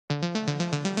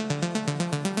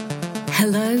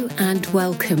Hello and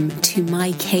welcome to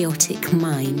My Chaotic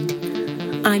Mind.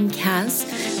 I'm Kaz,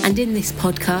 and in this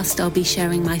podcast I'll be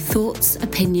sharing my thoughts,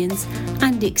 opinions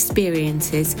and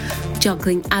experiences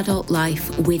juggling adult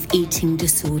life with eating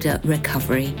disorder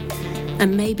recovery.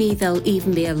 And maybe there'll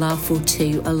even be a laugh or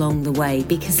two along the way,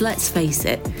 because let's face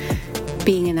it,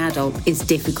 being an adult is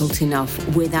difficult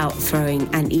enough without throwing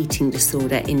an eating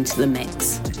disorder into the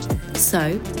mix.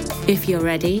 So, if you're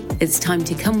ready, it's time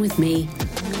to come with me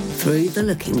through the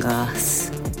looking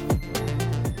glass.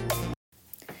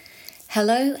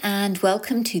 Hello and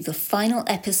welcome to the final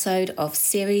episode of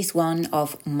Series 1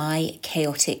 of My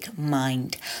Chaotic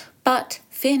Mind. But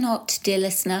fear not, dear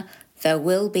listener, there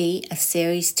will be a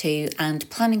Series 2 and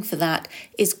planning for that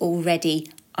is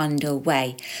already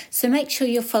underway. So make sure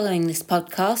you're following this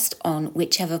podcast on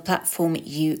whichever platform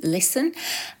you listen,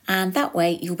 and that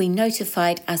way you'll be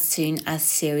notified as soon as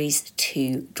Series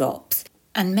 2 drops.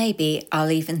 And maybe I'll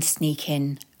even sneak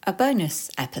in a bonus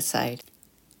episode.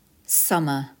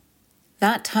 Summer.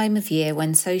 That time of year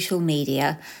when social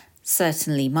media,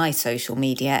 certainly my social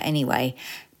media anyway,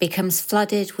 becomes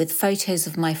flooded with photos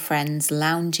of my friends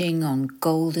lounging on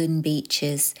golden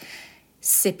beaches,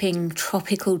 sipping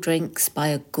tropical drinks by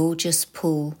a gorgeous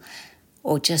pool,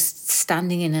 or just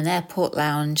standing in an airport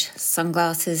lounge,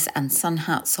 sunglasses and sun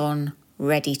hats on,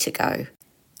 ready to go.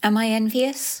 Am I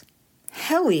envious?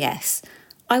 Hell yes.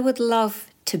 I would love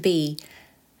to be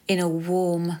in a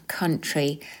warm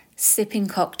country, sipping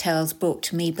cocktails brought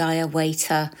to me by a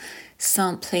waiter,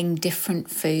 sampling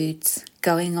different foods,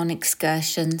 going on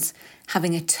excursions,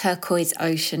 having a turquoise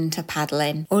ocean to paddle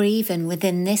in, or even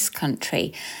within this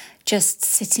country, just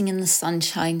sitting in the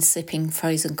sunshine sipping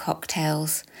frozen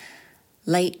cocktails,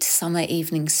 late summer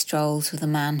evening strolls with a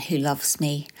man who loves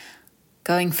me,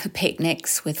 going for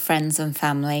picnics with friends and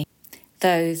family.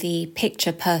 Though the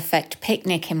picture-perfect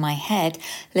picnic in my head,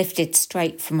 lifted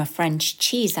straight from a French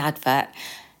cheese advert,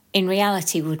 in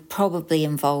reality would probably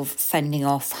involve fending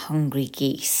off hungry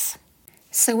geese.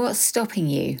 So what's stopping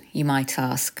you, you might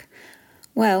ask?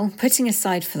 Well, putting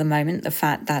aside for the moment the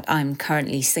fact that I'm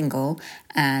currently single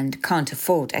and can't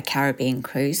afford a Caribbean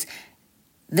cruise,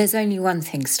 there's only one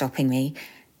thing stopping me,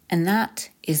 and that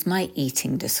is my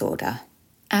eating disorder.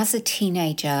 As a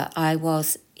teenager, I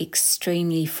was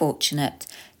extremely fortunate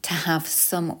to have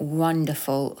some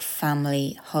wonderful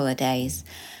family holidays,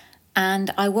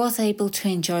 and I was able to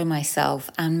enjoy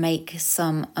myself and make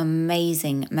some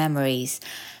amazing memories.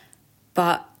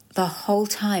 But the whole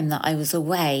time that I was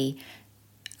away,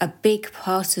 a big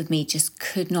part of me just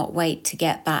could not wait to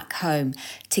get back home,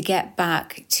 to get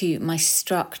back to my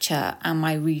structure and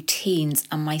my routines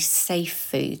and my safe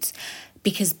foods,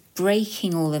 because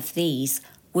breaking all of these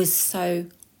was so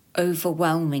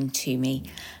overwhelming to me.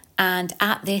 And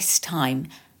at this time,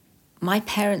 my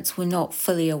parents were not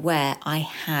fully aware I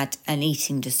had an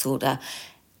eating disorder,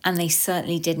 and they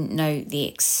certainly didn't know the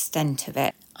extent of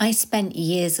it. I spent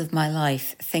years of my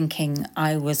life thinking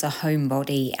I was a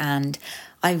homebody and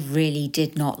I really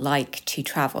did not like to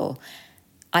travel.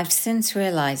 I've since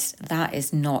realised that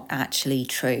is not actually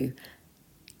true.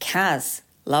 Kaz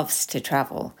loves to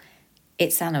travel.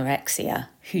 It's anorexia.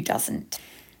 Who doesn't?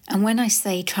 And when I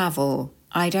say travel,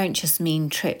 I don't just mean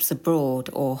trips abroad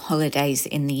or holidays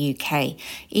in the UK.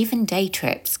 Even day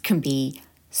trips can be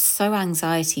so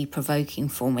anxiety-provoking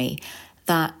for me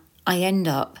that I end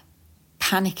up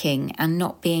panicking and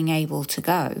not being able to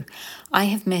go. I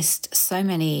have missed so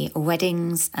many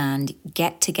weddings and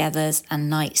get-togethers and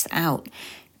nights out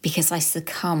because I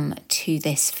succumb to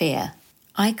this fear.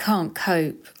 I can't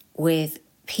cope with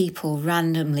people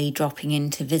randomly dropping in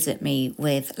to visit me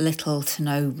with little to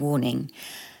no warning.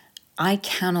 I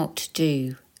cannot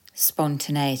do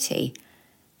spontaneity,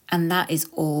 and that is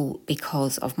all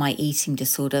because of my eating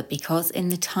disorder, because in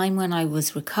the time when I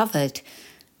was recovered,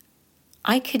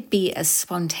 I could be as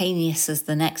spontaneous as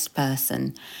the next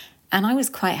person, and I was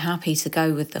quite happy to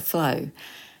go with the flow.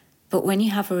 But when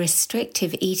you have a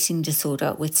restrictive eating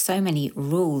disorder with so many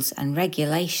rules and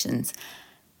regulations,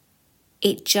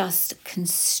 it just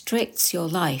constricts your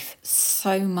life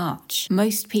so much.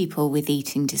 Most people with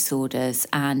eating disorders,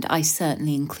 and I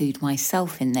certainly include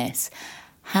myself in this,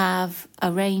 have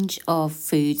a range of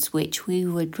foods which we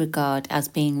would regard as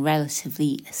being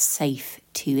relatively safe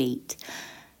to eat.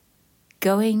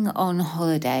 Going on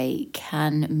holiday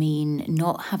can mean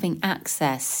not having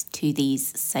access to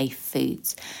these safe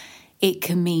foods. It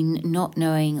can mean not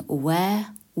knowing where,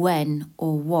 when,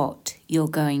 or what you're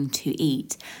going to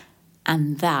eat.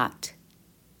 And that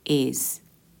is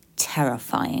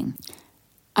terrifying.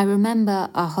 I remember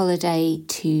a holiday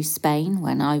to Spain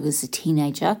when I was a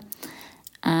teenager,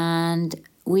 and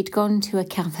we'd gone to a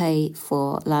cafe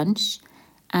for lunch,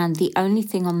 and the only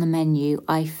thing on the menu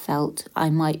I felt I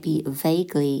might be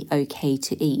vaguely okay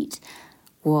to eat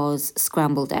was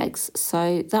scrambled eggs.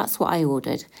 So that's what I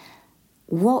ordered.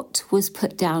 What was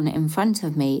put down in front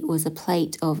of me was a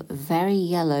plate of very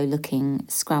yellow-looking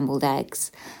scrambled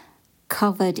eggs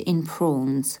covered in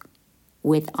prawns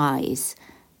with eyes,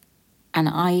 and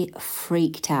I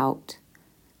freaked out.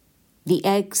 The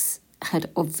eggs had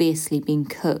obviously been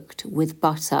cooked with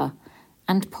butter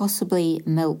and possibly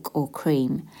milk or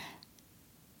cream,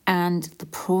 and the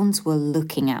prawns were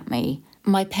looking at me.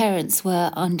 My parents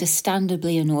were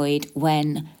understandably annoyed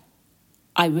when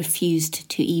I refused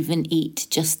to even eat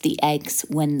just the eggs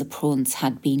when the prawns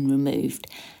had been removed.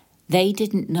 They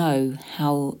didn't know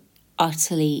how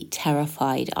utterly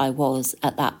terrified I was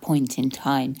at that point in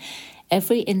time.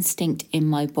 Every instinct in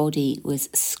my body was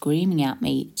screaming at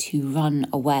me to run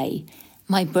away.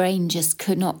 My brain just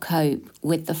could not cope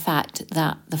with the fact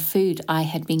that the food I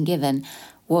had been given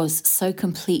was so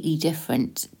completely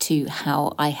different to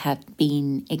how I had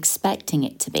been expecting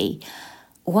it to be.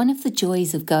 One of the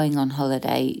joys of going on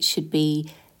holiday should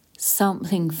be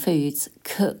sampling foods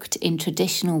cooked in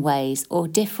traditional ways or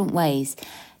different ways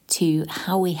to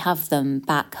how we have them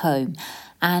back home.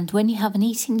 And when you have an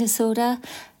eating disorder,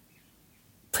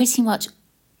 pretty much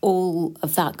all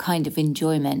of that kind of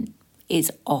enjoyment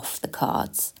is off the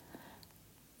cards.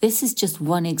 This is just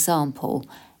one example.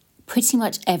 Pretty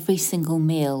much every single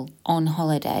meal on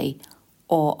holiday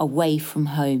or away from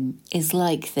home is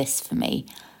like this for me.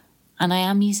 And I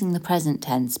am using the present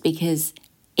tense because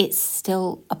it's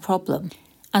still a problem.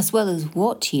 As well as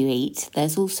what you eat,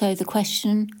 there's also the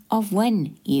question of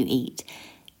when you eat.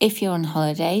 If you're on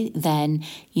holiday, then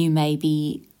you may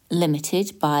be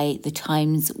limited by the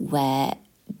times where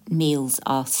meals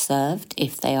are served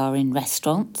if they are in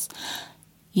restaurants.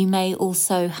 You may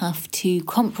also have to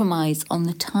compromise on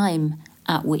the time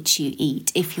at which you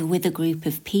eat. If you're with a group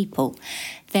of people,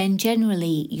 then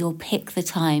generally you'll pick the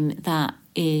time that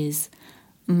is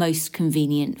most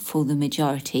convenient for the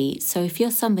majority. So if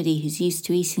you're somebody who's used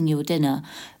to eating your dinner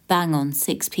bang on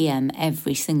 6 p.m.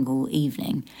 every single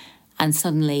evening, and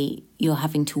suddenly you're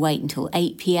having to wait until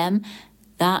 8 p.m,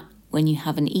 that, when you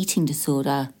have an eating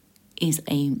disorder, is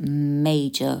a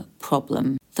major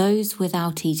problem. Those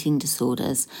without eating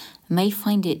disorders may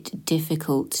find it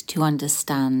difficult to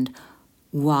understand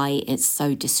why it's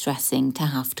so distressing to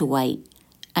have to wait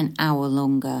an hour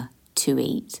longer to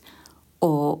eat,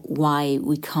 or why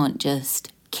we can't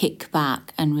just kick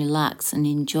back and relax and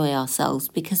enjoy ourselves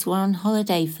because we're on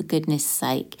holiday, for goodness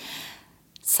sake.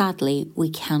 Sadly, we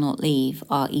cannot leave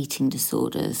our eating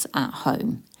disorders at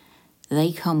home.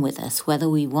 They come with us, whether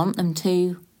we want them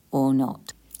to or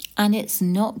not. And it's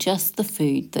not just the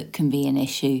food that can be an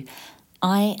issue.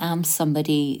 I am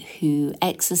somebody who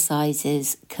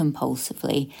exercises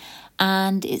compulsively,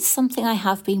 and it's something I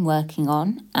have been working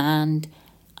on and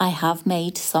I have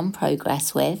made some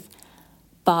progress with.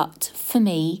 But for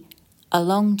me, a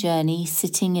long journey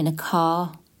sitting in a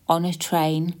car, on a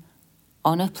train,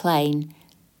 on a plane,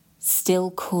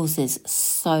 still causes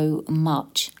so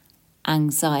much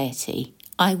anxiety.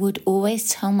 I would always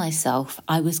tell myself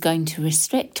I was going to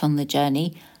restrict on the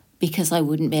journey because I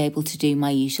wouldn't be able to do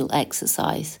my usual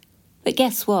exercise. But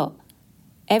guess what?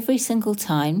 Every single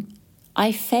time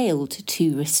I failed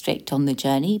to restrict on the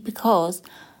journey because,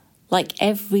 like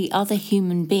every other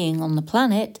human being on the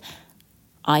planet,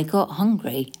 I got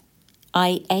hungry.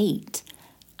 I ate.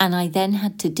 And I then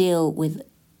had to deal with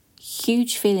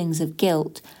huge feelings of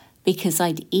guilt because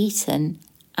I'd eaten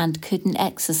and couldn't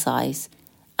exercise.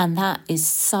 And that is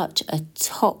such a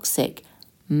toxic,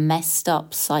 messed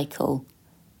up cycle.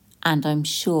 And I'm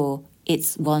sure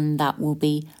it's one that will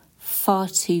be far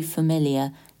too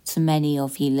familiar to many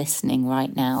of you listening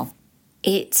right now.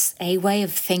 It's a way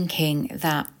of thinking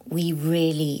that we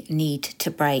really need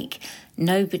to break.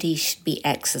 Nobody should be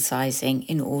exercising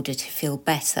in order to feel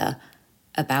better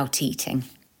about eating.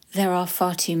 There are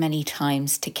far too many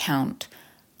times to count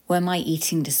where my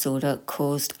eating disorder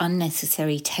caused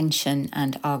unnecessary tension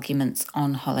and arguments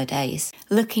on holidays.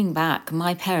 Looking back,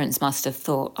 my parents must have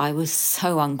thought I was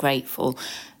so ungrateful,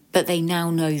 but they now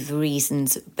know the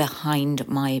reasons behind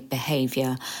my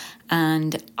behaviour.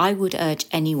 And I would urge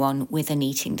anyone with an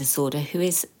eating disorder who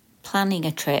is planning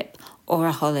a trip or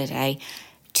a holiday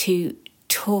to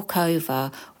talk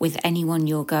over with anyone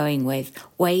you're going with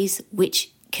ways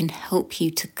which can help you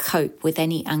to cope with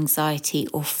any anxiety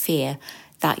or fear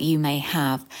that you may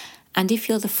have. And if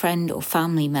you're the friend or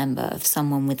family member of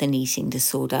someone with an eating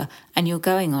disorder and you're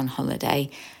going on holiday,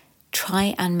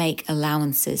 try and make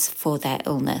allowances for their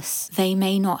illness. They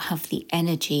may not have the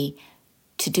energy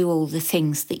to do all the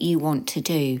things that you want to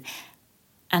do.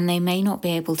 and they may not be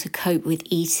able to cope with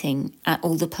eating at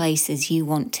all the places you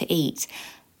want to eat,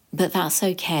 but that's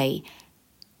okay.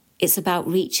 It's about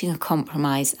reaching a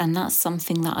compromise, and that's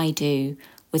something that I do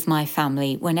with my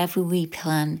family. Whenever we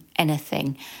plan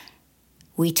anything,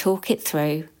 we talk it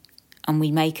through and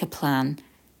we make a plan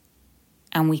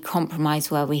and we compromise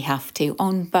where we have to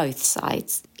on both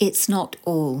sides. It's not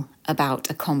all about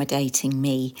accommodating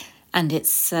me, and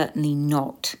it's certainly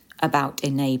not about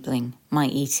enabling my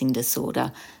eating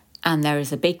disorder. And there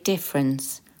is a big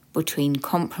difference between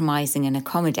compromising and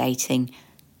accommodating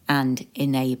and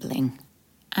enabling.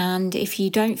 And if you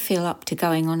don't feel up to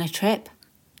going on a trip,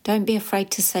 don't be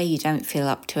afraid to say you don't feel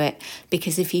up to it,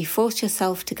 because if you force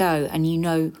yourself to go and you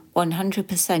know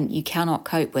 100% you cannot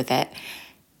cope with it,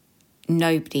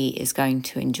 nobody is going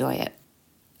to enjoy it.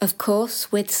 Of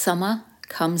course, with summer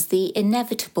comes the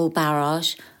inevitable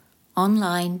barrage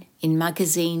online, in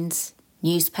magazines,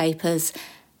 newspapers,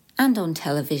 and on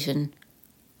television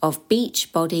of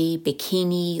beach body,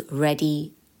 bikini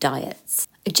ready diets.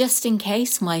 Just in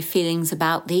case my feelings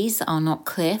about these are not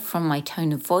clear from my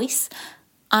tone of voice,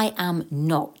 I am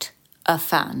not a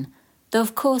fan. Though,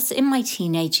 of course, in my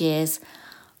teenage years,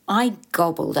 I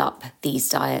gobbled up these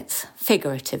diets,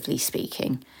 figuratively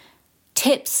speaking.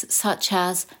 Tips such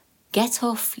as get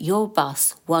off your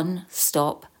bus one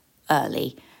stop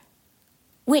early,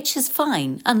 which is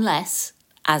fine unless,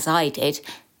 as I did,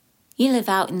 you live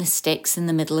out in the sticks in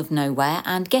the middle of nowhere,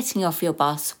 and getting off your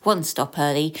bus one stop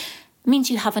early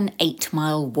means you have an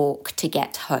 8-mile walk to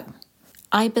get home.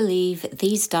 I believe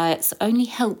these diets only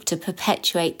help to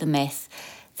perpetuate the myth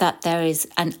that there is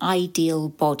an ideal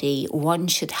body one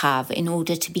should have in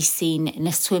order to be seen in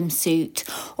a swimsuit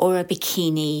or a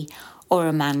bikini or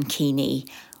a mankini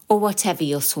or whatever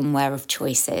your swimwear of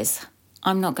choice is.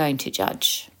 I'm not going to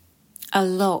judge. A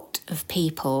lot of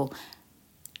people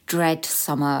dread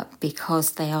summer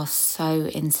because they are so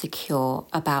insecure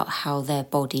about how their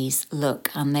bodies look,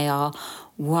 and they are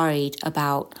worried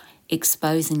about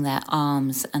exposing their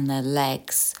arms and their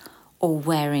legs or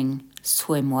wearing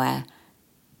swimwear.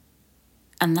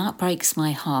 And that breaks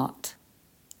my heart.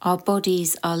 Our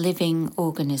bodies are living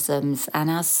organisms, and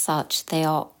as such, they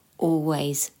are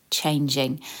always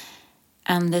changing.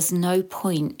 And there's no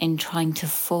point in trying to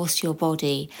force your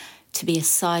body to be a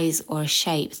size or a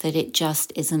shape that it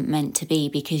just isn't meant to be,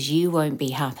 because you won't be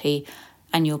happy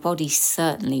and your body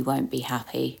certainly won't be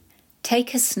happy.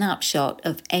 Take a snapshot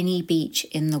of any beach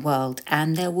in the world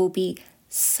and there will be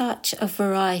such a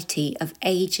variety of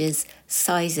ages,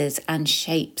 sizes and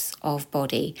shapes of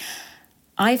body.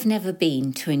 I've never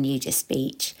been to a nudist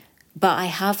beach, but I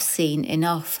have seen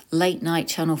enough late-night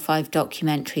Channel 5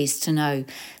 documentaries to know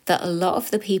that a lot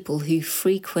of the people who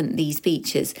frequent these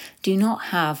beaches do not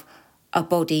have a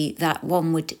body that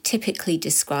one would typically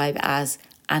describe as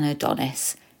an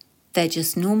Adonis. They're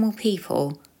just normal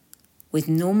people with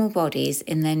normal bodies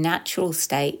in their natural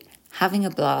state, having a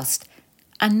blast,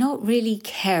 and not really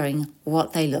caring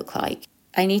what they look like.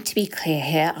 I need to be clear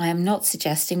here, I am not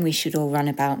suggesting we should all run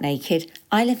about naked.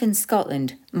 I live in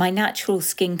Scotland. My natural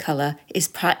skin colour is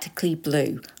practically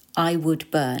blue. I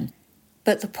would burn.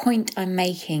 But the point I'm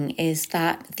making is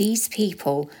that these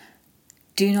people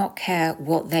do not care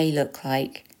what they look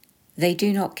like. They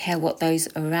do not care what those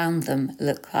around them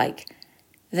look like.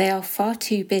 They are far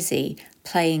too busy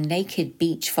playing naked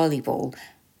beach volleyball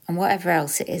and whatever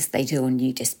else it is they do on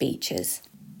nudist beaches.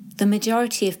 The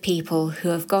majority of people who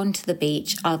have gone to the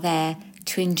beach are there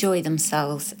to enjoy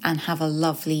themselves and have a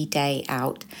lovely day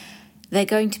out. They're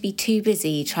going to be too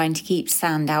busy trying to keep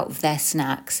sand out of their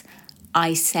snacks.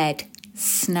 I said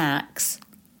snacks.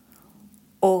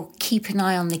 Or keep an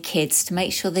eye on the kids to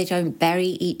make sure they don't bury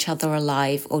each other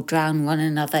alive or drown one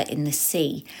another in the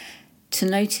sea. To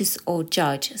notice or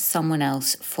judge someone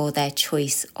else for their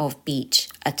choice of beach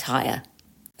attire.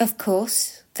 Of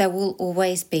course, there will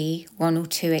always be one or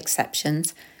two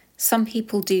exceptions. Some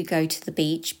people do go to the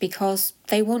beach because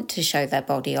they want to show their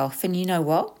body off, and you know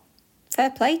what?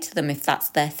 Fair play to them if that's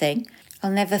their thing.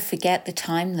 I'll never forget the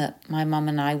time that my mum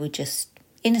and I were just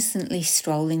innocently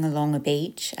strolling along a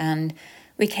beach, and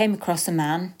we came across a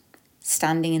man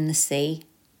standing in the sea,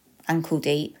 ankle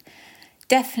deep,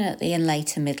 definitely in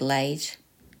later middle age,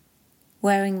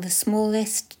 wearing the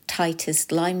smallest,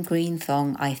 tightest lime green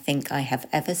thong I think I have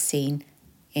ever seen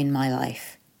in my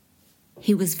life.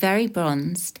 He was very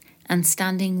bronzed and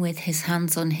standing with his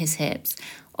hands on his hips,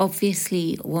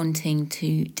 obviously wanting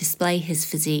to display his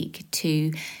physique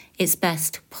to its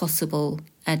best possible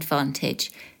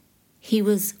advantage. He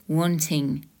was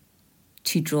wanting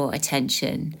to draw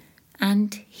attention,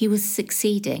 and he was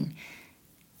succeeding.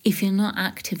 If you're not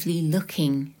actively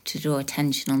looking to draw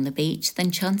attention on the beach, then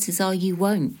chances are you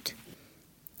won't.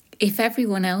 If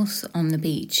everyone else on the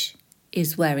beach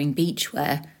is wearing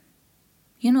beachwear,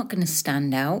 you're not going to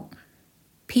stand out.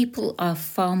 People are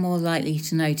far more likely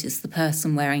to notice the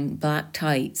person wearing black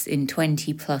tights in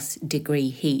 20 plus degree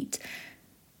heat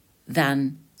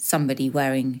than somebody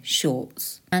wearing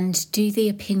shorts. And do the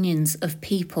opinions of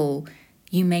people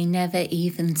you may never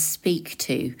even speak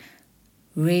to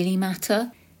really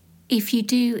matter? If you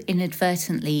do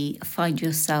inadvertently find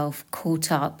yourself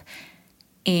caught up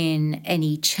in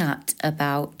any chat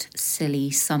about silly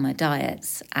summer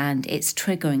diets and it's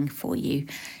triggering for you,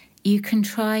 you can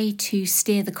try to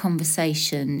steer the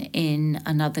conversation in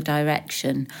another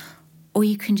direction, or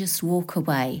you can just walk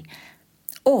away.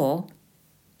 Or,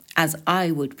 as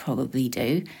I would probably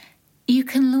do, you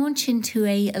can launch into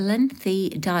a lengthy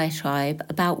diatribe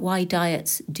about why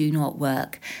diets do not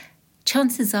work.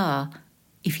 Chances are,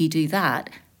 if you do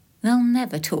that, they'll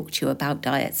never talk to you about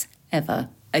diets ever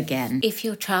again. If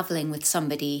you're travelling with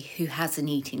somebody who has an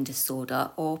eating disorder,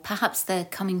 or perhaps they're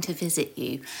coming to visit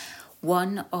you,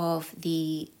 one of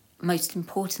the most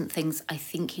important things I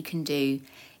think you can do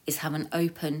is have an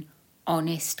open,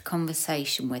 honest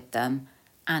conversation with them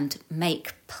and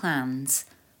make plans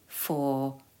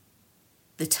for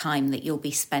the time that you'll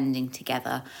be spending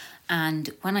together. And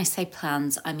when I say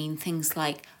plans, I mean things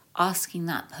like asking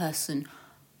that person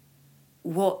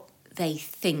what they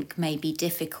think may be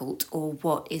difficult or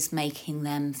what is making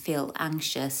them feel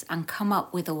anxious, and come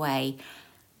up with a way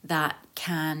that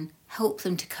can help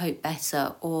them to cope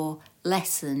better or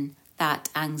lessen that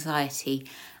anxiety.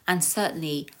 And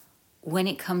certainly when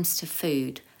it comes to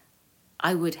food,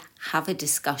 I would have a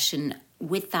discussion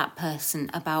with that person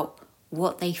about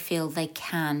what they feel they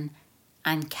can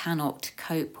and cannot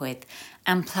cope with,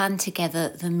 and plan together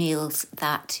the meals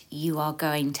that you are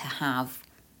going to have.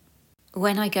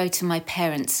 When I go to my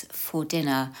parents for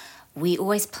dinner, we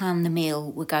always plan the meal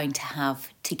we're going to have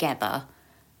together,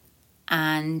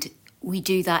 and we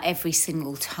do that every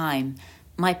single time.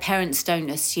 My parents don't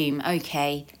assume,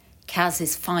 okay, Kaz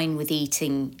is fine with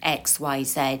eating X, Y,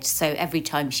 Z, so every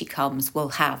time she comes, we'll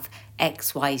have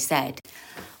X, Y, Z.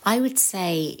 I would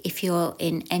say if you're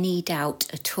in any doubt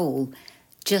at all,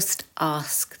 just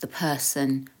ask the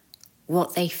person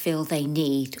what they feel they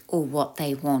need or what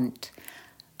they want.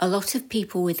 A lot of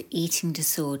people with eating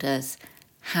disorders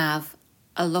have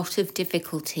a lot of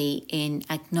difficulty in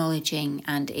acknowledging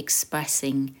and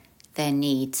expressing their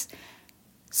needs.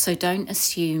 So don't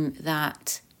assume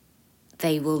that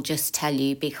they will just tell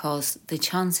you, because the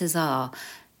chances are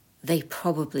they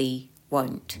probably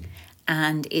won't.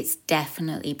 And it's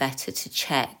definitely better to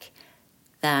check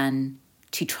than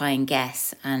to try and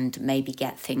guess and maybe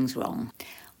get things wrong.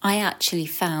 I actually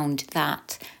found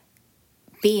that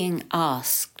being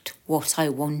asked what I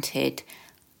wanted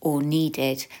or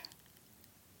needed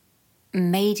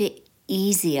made it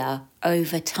easier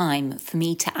over time for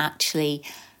me to actually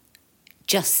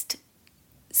just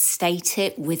state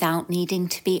it without needing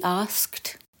to be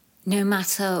asked. No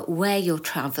matter where you're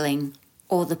travelling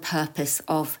or the purpose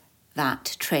of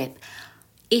that trip,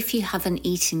 if you have an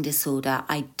eating disorder,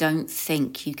 I don't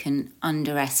think you can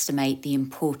underestimate the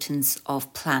importance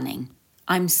of planning.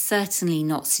 I'm certainly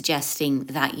not suggesting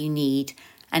that you need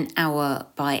an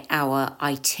hour-by-hour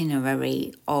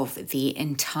itinerary of the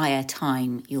entire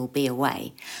time you'll be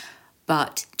away,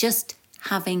 but just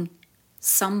having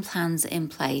some plans in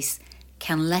place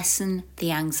can lessen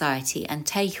the anxiety and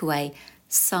take away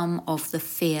some of the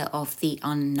fear of the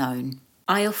unknown.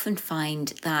 I often find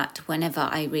that whenever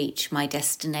I reach my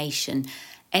destination,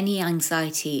 any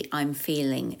anxiety I'm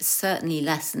feeling certainly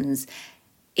lessens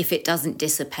if it doesn't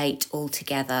dissipate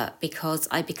altogether, because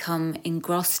I become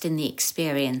engrossed in the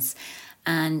experience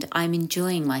and I'm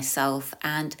enjoying myself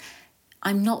and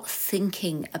I'm not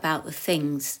thinking about the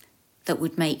things that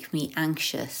would make me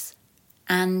anxious.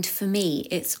 And for me,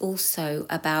 it's also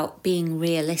about being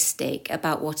realistic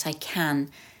about what I can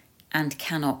and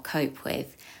cannot cope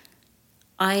with.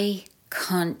 I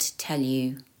can't tell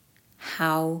you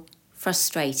how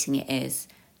frustrating it is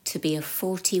to be a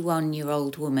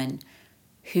 41-year-old woman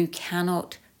who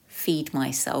cannot feed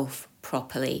myself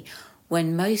properly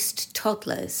when most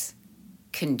toddlers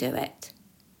can do it.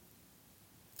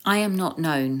 I am not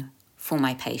known for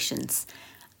my patience,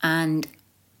 and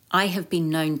I have been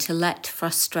known to let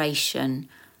frustration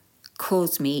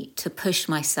cause me to push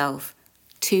myself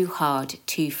too hard,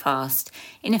 too fast,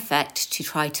 in effect to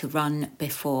try to run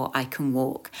before I can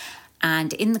walk.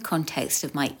 And in the context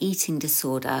of my eating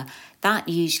disorder, that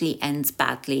usually ends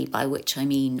badly, by which I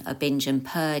mean a binge and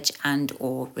purge and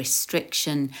or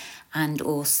restriction and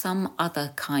or some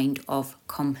other kind of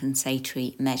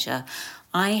compensatory measure.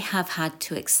 I have had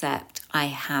to accept I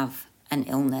have an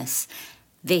illness.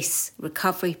 This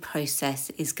recovery process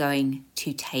is going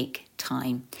to take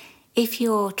time. If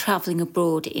you're travelling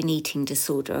abroad in eating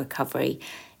disorder recovery,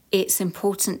 it's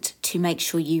important to make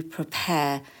sure you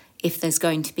prepare if there's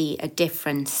going to be a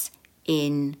difference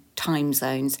in time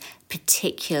zones,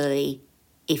 particularly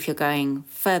if you're going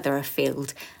further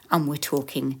afield and we're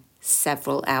talking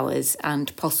several hours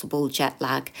and possible jet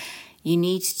lag. You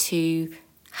need to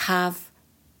have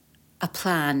a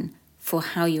plan for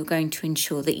how you're going to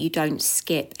ensure that you don't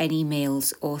skip any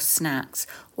meals or snacks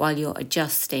while you're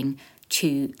adjusting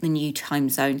to the new time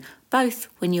zone, both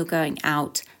when you're going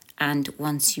out and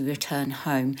once you return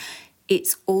home.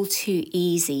 It's all too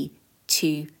easy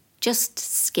to just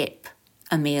skip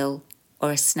a meal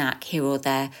or a snack here or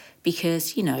there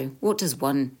because, what does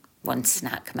one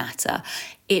snack matter?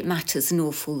 It matters an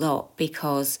awful lot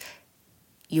because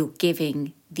you're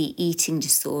giving the eating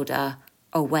disorder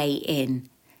a way in,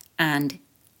 and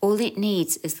all it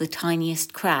needs is the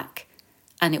tiniest crack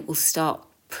and it will start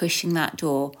pushing that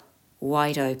door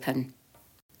wide open.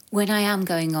 When I am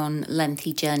going on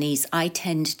lengthy journeys, I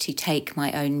tend to take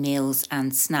my own meals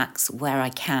and snacks where I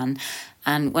can.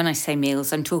 And when I say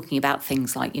meals, I'm talking about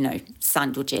things like,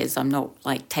 sandwiches. I'm not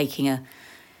like taking a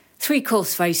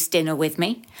 3-course roast dinner with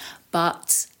me.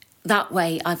 But that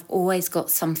way, I've always got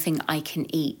something I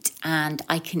can eat. And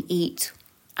I can eat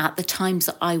at the times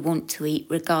that I want to eat,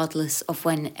 regardless of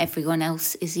when everyone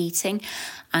else is eating.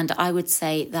 And I would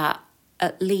say that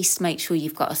at least make sure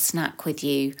you've got a snack with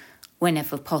you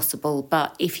whenever possible.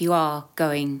 But if you are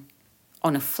going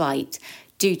on a flight,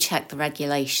 do check the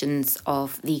regulations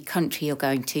of the country you're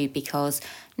going to, because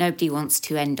nobody wants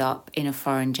to end up in a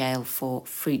foreign jail for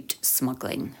fruit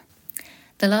smuggling.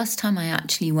 The last time I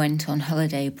actually went on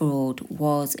holiday abroad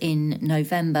was in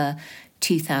November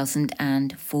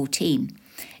 2014.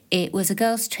 It was a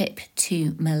girls' trip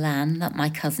to Milan that my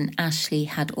cousin Ashley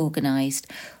had organised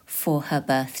for her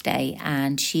birthday,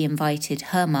 and she invited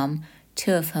her mum,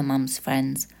 2 of her mum's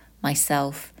friends,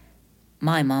 myself,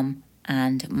 my mum,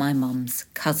 and my mum's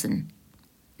cousin.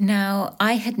 Now,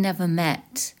 I had never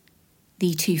met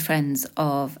the 2 friends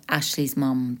of Ashley's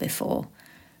mum before,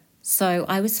 so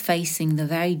I was facing the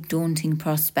very daunting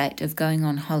prospect of going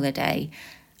on holiday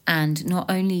and not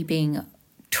only being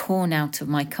torn out of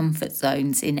my comfort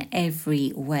zones in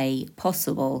every way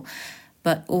possible,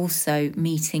 but also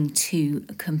meeting 2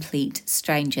 complete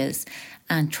strangers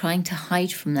and trying to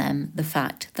hide from them the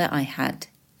fact that I had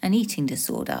an eating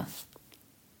disorder.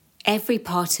 Every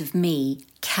part of me,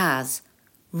 Kaz,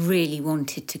 really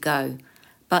wanted to go,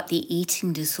 but the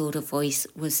eating disorder voice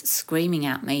was screaming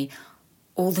at me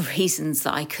all the reasons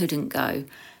that I couldn't go.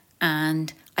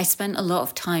 And I spent a lot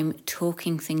of time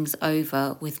talking things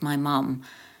over with my mum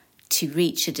to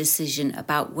reach a decision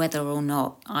about whether or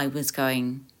not I was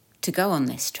going to go on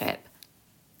this trip.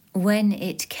 When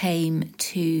it came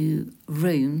to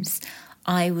rooms,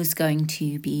 I was going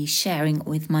to be sharing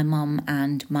with my mum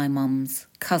and my mum's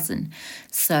cousin.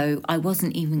 So I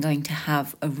wasn't even going to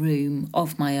have a room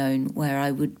of my own where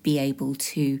I would be able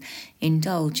to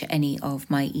indulge any of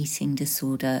my eating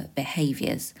disorder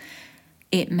behaviours.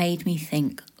 It made me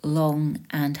think long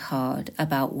and hard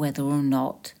about whether or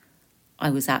not I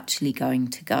was actually going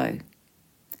to go.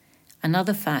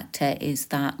 Another factor is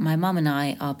that my mum and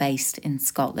I are based in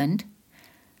Scotland,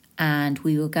 and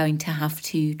we were going to have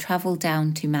to travel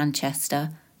down to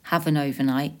Manchester, have an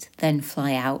overnight, then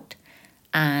fly out,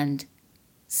 and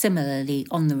similarly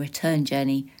on the return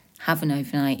journey, have an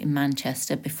overnight in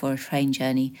Manchester before a train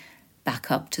journey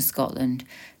back up to Scotland.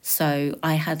 So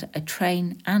I had a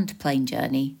train and plane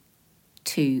journey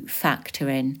to factor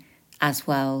in, as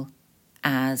well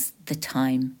as the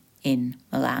time in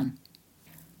Milan.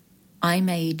 I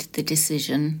made the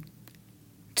decision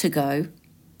to go,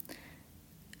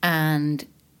 and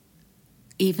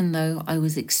even though I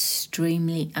was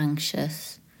extremely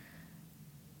anxious,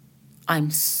 I'm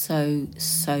so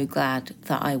glad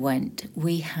that I went.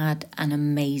 We had an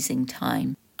amazing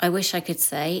time. I wish I could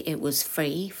say it was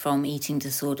free from eating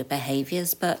disorder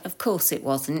behaviours, but of course it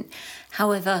wasn't.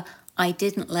 However, I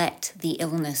didn't let the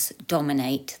illness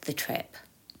dominate the trip.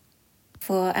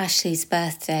 For Ashley's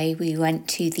birthday, we went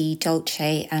to the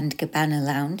Dolce & Gabbana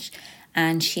lounge,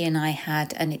 and she and I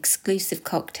had an exclusive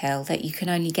cocktail that you can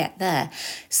only get there.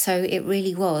 So it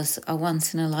really was a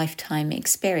once-in-a-lifetime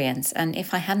experience. And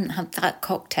if I hadn't had that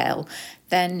cocktail,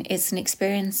 then it's an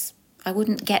experience I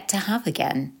wouldn't get to have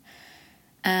again.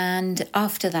 And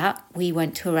after that, we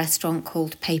went to a restaurant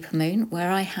called Paper Moon,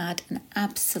 where I had an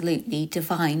absolutely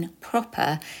divine,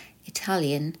 proper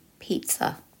Italian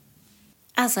pizza.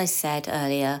 As I said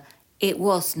earlier, it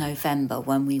was November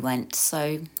when we went,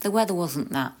 so the weather wasn't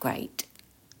that great.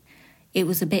 It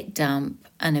was a bit damp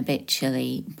and a bit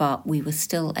chilly, but we were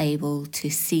still able to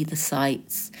see the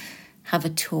sights, have a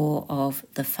tour of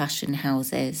the fashion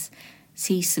houses,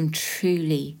 see some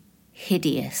truly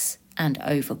hideous and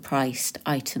overpriced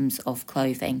items of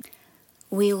clothing.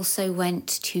 We also went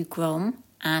to Grom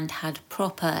and had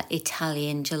proper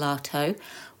Italian gelato,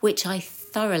 which I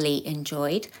thoroughly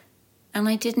enjoyed, and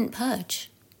I didn't purge.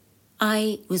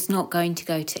 I was not going to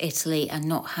go to Italy and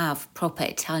not have proper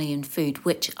Italian food,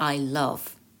 which I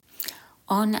love.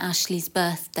 On Ashley's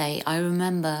birthday, I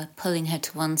remember pulling her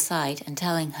to one side and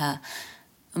telling her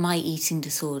my eating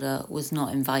disorder was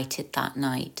not invited that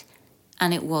night.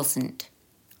 And it wasn't.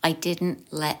 I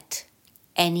didn't let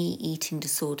any eating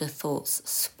disorder thoughts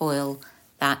spoil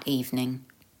that evening.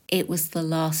 It was the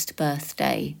last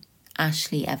birthday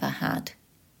Ashley ever had.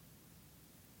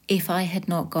 If I had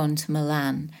not gone to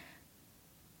Milan,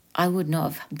 I would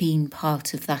not have been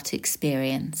part of that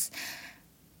experience.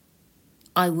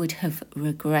 I would have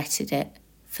regretted it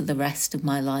for the rest of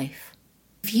my life.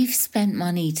 If you've spent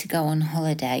money to go on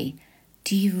holiday,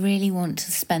 do you really want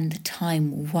to spend the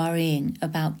time worrying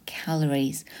about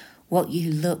calories, what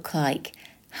you look like,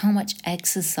 how much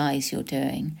exercise you're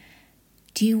doing?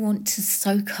 Do you want to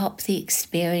soak up the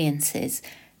experiences,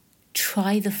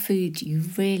 try the food you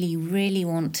really, really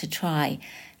want to try,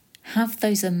 have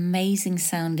those amazing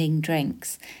sounding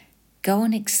drinks, go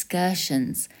on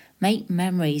excursions, make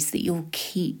memories that you'll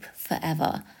keep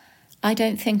forever? I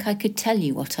don't think I could tell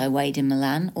you what I weighed in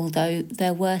Milan, although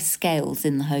there were scales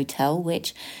in the hotel,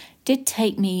 which did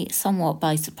take me somewhat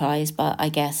by surprise, but I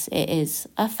guess it is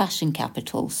a fashion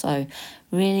capital, so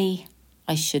really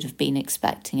I should have been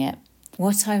expecting it.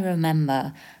 What I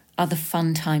remember are the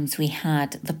fun times we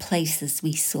had, the places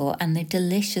we saw, and the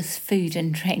delicious food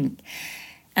and drink,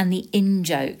 and the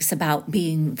in-jokes about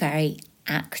being very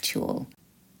actual.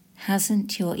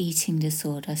 Hasn't your eating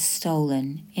disorder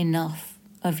stolen enough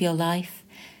of your life?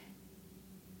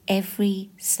 Every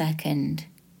second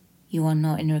you are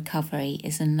not in recovery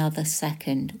is another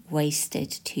second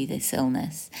wasted to this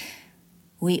illness.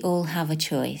 We all have a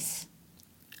choice.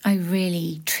 I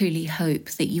really, truly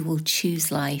hope that you will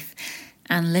choose life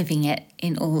and living it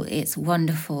in all its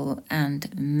wonderful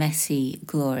and messy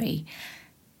glory.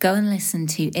 Go and listen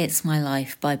to It's My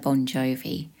Life by Bon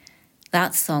Jovi.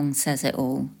 That song says it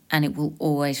all, and it will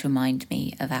always remind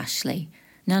me of Ashley.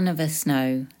 None of us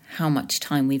know how much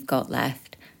time we've got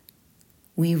left.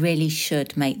 We really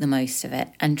should make the most of it,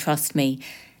 and trust me,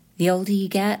 the older you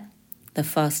get, the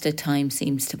faster time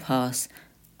seems to pass.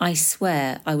 I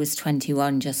swear I was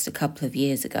 21 just a couple of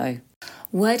years ago.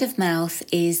 Word of mouth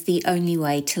is the only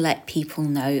way to let people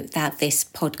know that this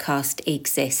podcast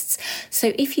exists.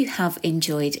 So if you have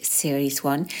enjoyed Series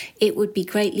 1, it would be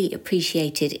greatly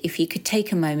appreciated if you could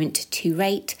take a moment to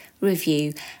rate,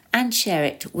 review, and share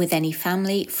it with any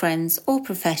family, friends, or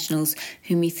professionals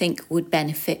whom you think would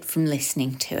benefit from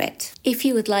listening to it. If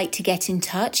you would like to get in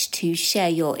touch to share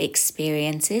your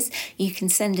experiences, you can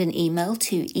send an email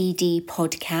to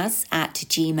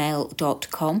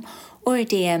edpodcast@gmail.com or a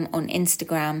DM on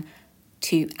Instagram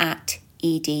to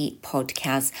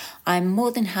 @edpodcast. I'm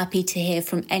more than happy to hear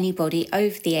from anybody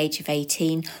over the age of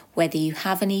 18, whether you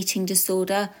have an eating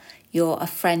disorder, you're a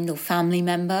friend or family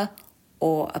member,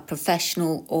 or a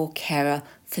professional or carer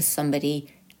for somebody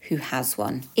who has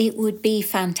one. It would be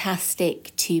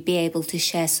fantastic to be able to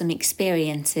share some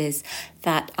experiences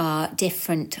that are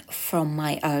different from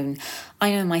my own. I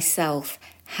know myself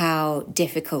how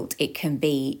difficult it can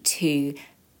be to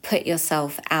put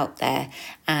yourself out there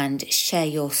and share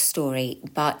your story,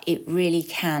 but it really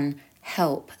can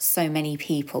help so many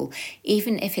people,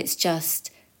 even if it's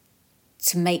just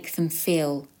to make them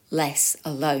feel less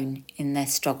alone in their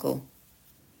struggle.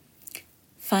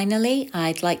 Finally,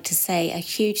 I'd like to say a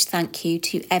huge thank you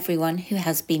to everyone who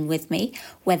has been with me,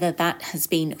 whether that has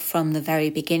been from the very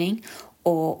beginning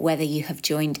or whether you have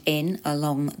joined in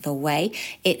along the way.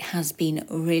 It has been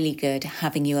really good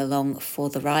having you along for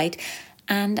the ride,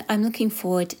 and I'm looking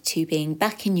forward to being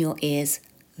back in your ears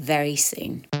very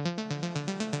soon.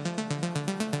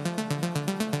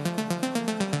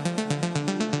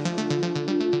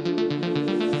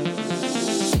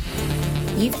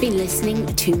 You've been listening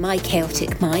to My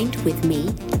Chaotic Mind with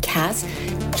me, Kaz.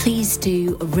 Please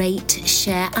do rate,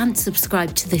 share and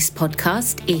subscribe to this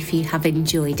podcast if you have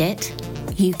enjoyed it.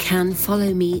 You can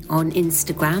follow me on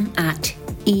Instagram at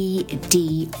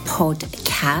edpodcast.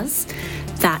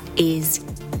 That is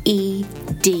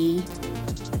D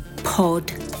Pod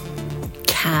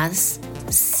Kaz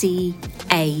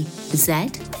CAZ.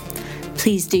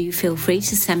 Please do feel free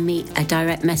to send me a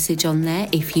direct message on there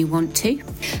if you want to.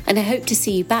 And I hope to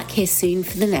see you back here soon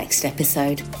for the next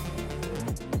episode.